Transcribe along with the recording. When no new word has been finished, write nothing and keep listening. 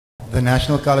The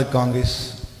National Colored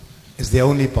Congress is the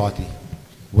only party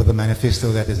with a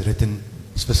manifesto that is written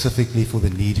specifically for the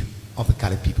need of the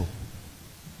colored people.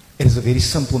 It is a very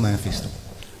simple manifesto.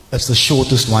 It's the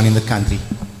shortest one in the country.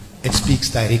 It speaks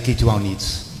directly to our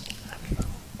needs.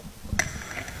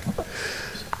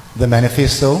 The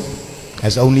manifesto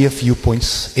has only a few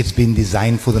points. It's been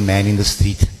designed for the man in the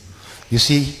street. You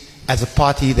see, as a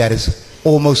party that is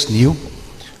almost new,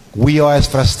 we are as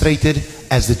frustrated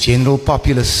as the general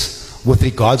populace with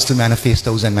regards to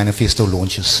manifestos and manifesto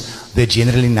launches. They're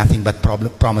generally nothing but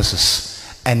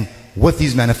promises. And with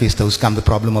these manifestos come the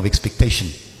problem of expectation.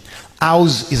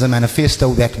 Ours is a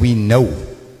manifesto that we know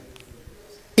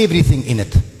everything in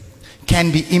it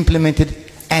can be implemented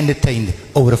and attained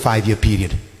over a 5-year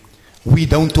period. We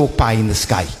don't talk pie in the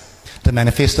sky. The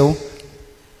manifesto,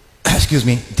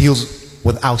 deals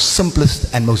with our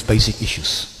simplest and most basic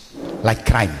issues, like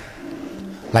crime,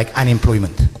 like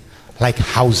unemployment, like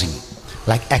housing,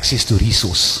 like access to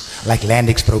resource, like land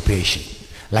expropriation,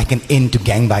 like an end to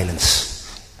gang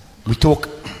violence. We talk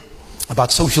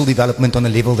about social development on a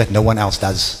level that no one else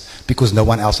does, because no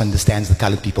one else understands the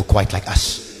colored people quite like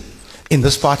us. In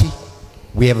this party,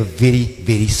 we have a very,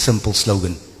 very simple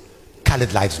slogan: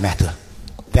 colored lives matter.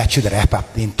 That should wrap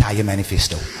up the entire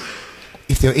manifesto.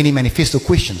 If there are any manifesto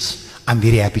questions, I'm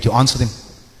very happy to answer them.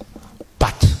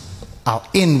 But I'll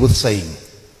end with saying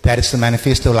that it's a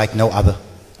manifesto like no other.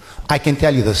 I can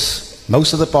tell you this: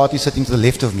 most of the parties sitting to the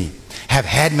left of me have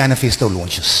had manifesto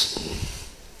launches.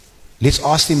 Let's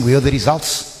ask them where are the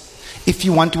results. If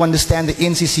you want to understand the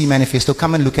NCC manifesto,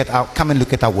 come and look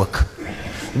at our work.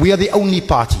 We are the only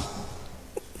party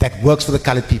that works for the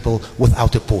colored people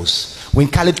without a pause. When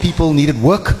colored people needed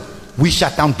work, we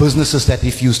shut down businesses that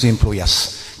refused to employ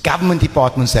us, government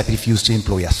departments that refused to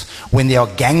employ us. When there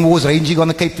are gang wars raging on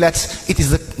the Cape Flats, it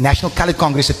is the National Colored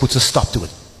Congress that puts a stop to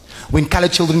it. When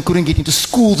colored children couldn't get into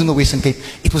schools in the Western Cape,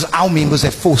 it was our members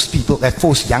that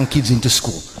forced young kids into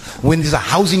school. When there's a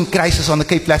housing crisis on the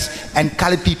Cape Flats and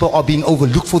colored people are being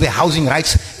overlooked for their housing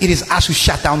rights, it is us who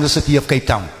shut down the city of Cape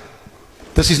Town.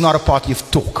 This is not a party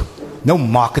of talk, no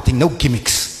marketing, no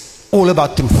gimmicks, all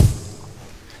about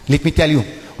truth. Let me tell you,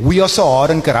 we are so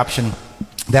hard on corruption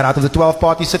that out of the 12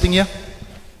 parties sitting here,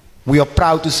 we are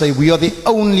proud to say we are the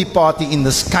only party in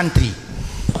this country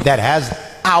that has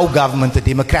our government, the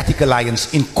Democratic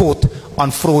Alliance, in court on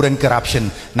fraud and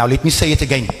corruption. Now let me say it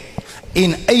again.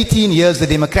 In 18 years, the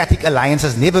Democratic Alliance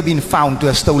has never been found to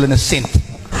have stolen a cent.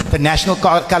 The National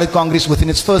Colored Congress, within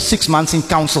its first 6 months in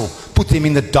council, put them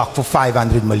in the dock for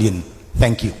 500 million.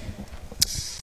 Thank you.